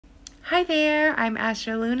Hi there, I'm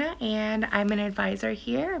Astra and I'm an advisor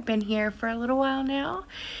here. I've been here for a little while now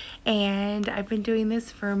and I've been doing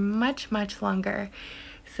this for much longer.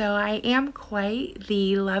 So I am quite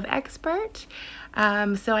the love expert.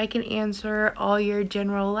 So I can answer all your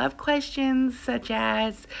general love questions such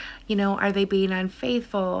as, are they being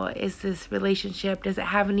unfaithful? Is this relationship, does it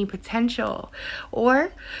have any potential?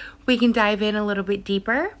 Or we can dive in a little bit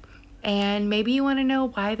deeper and maybe you want to know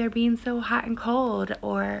why they're being so hot and cold,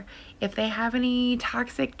 or if they have any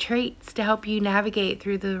toxic traits to help you navigate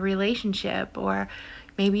through the relationship, or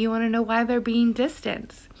maybe you want to know why they're being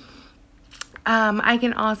distant. I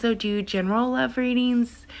can also do general love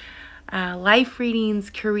readings, life readings,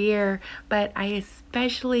 career, but I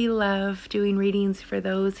especially love doing readings for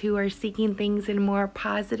those who are seeking things in a more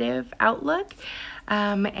positive outlook,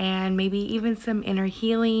 and maybe even some inner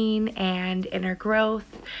healing and inner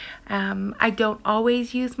growth. I don't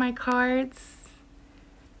always use my cards.